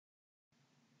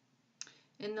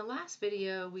In the last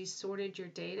video, we sorted your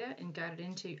data and got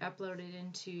it uploaded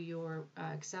into your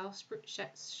Excel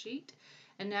sheet.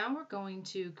 And now we're going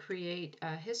to create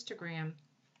a histogram.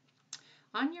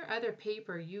 On your other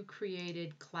paper, you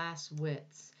created class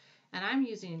widths. And I'm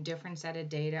using a different set of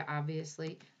data,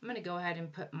 obviously. I'm going to go ahead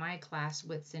and put my class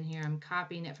widths in here. I'm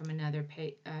copying it from another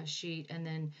sheet and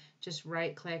then just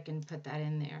right-click and put that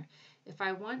in there. If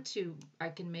I want to, I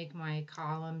can make my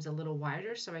columns a little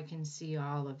wider so I can see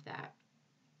all of that.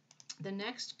 The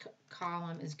next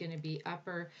column is going to be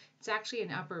upper. It's actually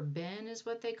an upper bin is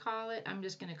what they call it. I'm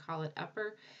just going to call it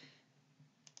upper.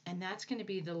 And that's going to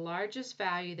be the largest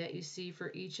value that you see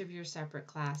for each of your separate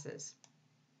classes.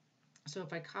 So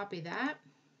if I copy that,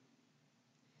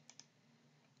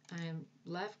 I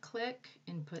left click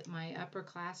and put my upper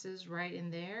classes right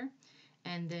in there.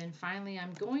 And then finally,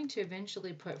 I'm going to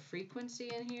eventually put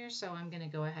frequency in here. So I'm going to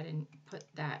go ahead and put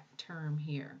that term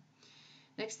here.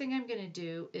 Next thing I'm going to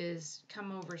do is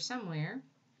come over somewhere,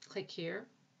 click here,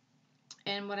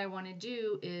 and what I want to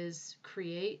do is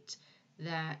create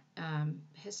that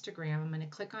histogram. I'm going to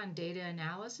click on data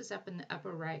analysis up in the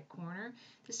upper right corner.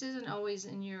 This isn't always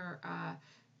in your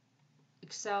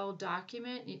Excel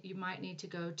document. You might need to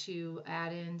go to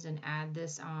add-ins and add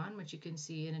this on, which you can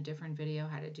see in a different video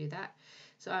how to do that.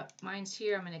 So mine's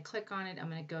here. I'm going to click on it. I'm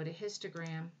going to go to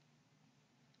histogram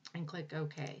and click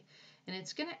OK. And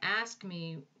it's going to ask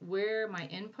me where my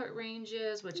input range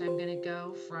is, which I'm going to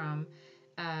go from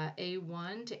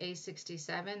A1 to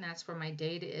A67. That's where my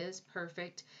data is.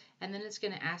 Perfect. And then it's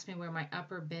going to ask me where my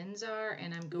upper bins are,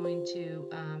 and I'm going to,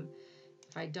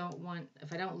 if I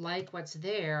don't like what's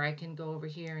there, I can go over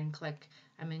here and click,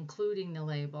 I'm including the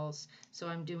labels. So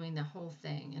I'm doing the whole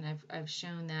thing, and I've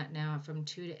shown that now from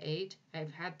 2 to 8.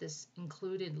 I've had this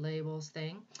included labels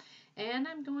thing. And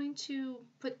I'm going to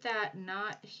put that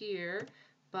not here,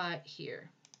 but here.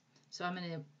 So I'm going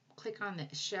to click on the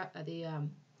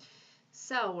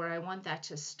cell where I want that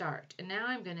to start. And now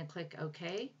I'm going to click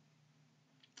OK.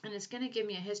 And it's going to give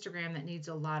me a histogram that needs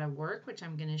a lot of work, which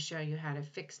I'm going to show you how to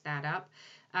fix that up.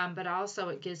 But also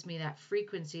it gives me that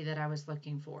frequency that I was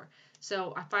looking for.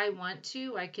 So if I want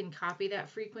to, I can copy that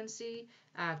frequency,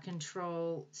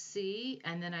 Control C,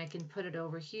 and then I can put it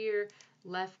over here,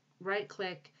 right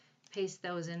click, paste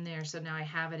those in there, so now I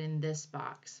have it in this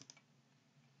box.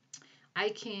 I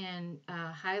can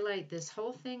highlight this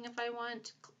whole thing if I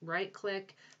want, right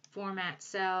click, format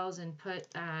cells, and put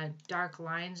dark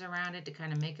lines around it to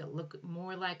kind of make it look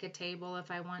more like a table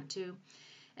if I want to.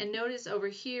 And notice over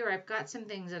here I've got some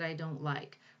things that I don't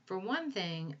like. For one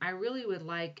thing, I really would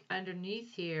like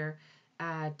underneath here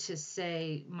to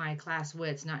say my class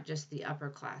widths, not just the upper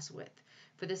class width.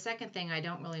 For the second thing, I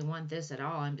don't really want this at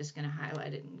all. I'm just going to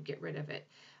highlight it and get rid of it.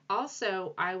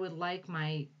 Also, I would like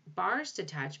my bars to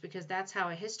touch because that's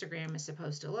how a histogram is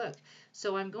supposed to look.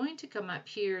 So I'm going to come up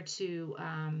here to,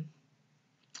 I'm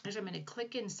going to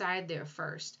click inside there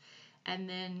first and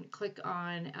then click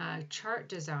on chart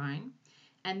design.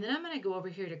 And then I'm going to go over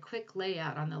here to quick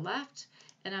layout on the left,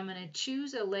 and I'm going to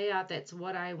choose a layout that's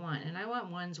what I want. And I want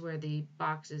ones where the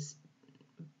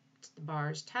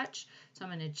bars touch, so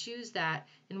I'm going to choose that.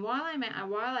 And while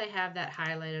I have that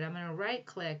highlighted, I'm going to right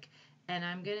click and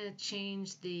I'm going to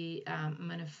change the I'm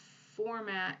going to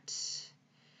format,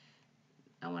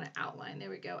 I want to outline, there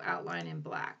we go, outline in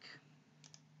black.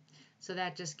 So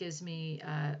that just gives me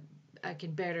I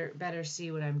can better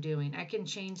see what I'm doing. I can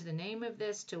change the name of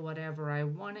this to whatever I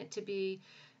want it to be.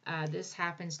 This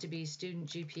happens to be student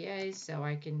GPA, so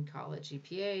I can call it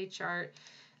GPA chart.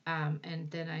 And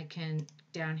then I can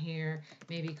down here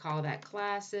maybe call that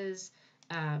classes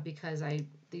because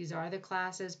these are the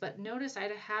classes. But notice I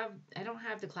don't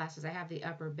have the classes, I have the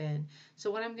upper bin. So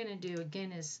what I'm going to do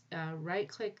again is right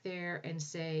click there and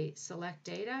say select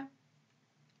data.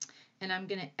 And I'm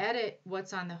going to edit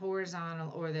what's on the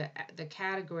horizontal or the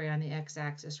category on the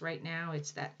x-axis. Right now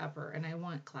it's that upper, and I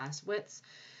want class widths.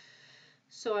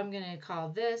 So I'm going to call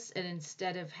this, and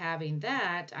instead of having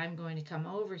that, I'm going to come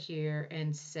over here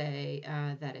and say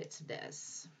that it's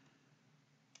this.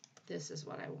 This is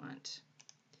what I want.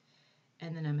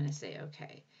 And then I'm going to say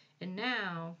OK. And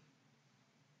now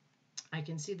I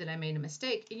can see that I made a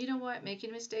mistake. And you know what? Making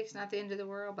a mistake is not the end of the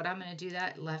world, but I'm going to do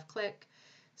that. Left click,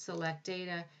 select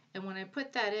data. And when I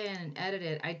put that in and edit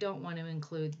it, I don't want to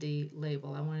include the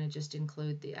label. I want to just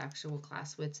include the actual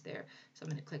class widths there. So I'm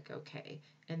going to click OK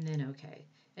and then OK.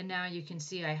 And now you can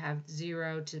see I have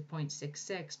 0 to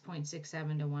 0.66,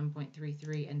 0.67 to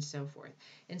 1.33, and so forth.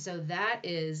 And so that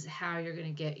is how you're going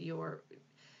to get your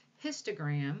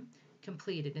histogram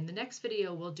completed. In the next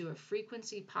video, we'll do a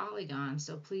frequency polygon,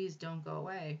 so please don't go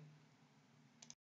away.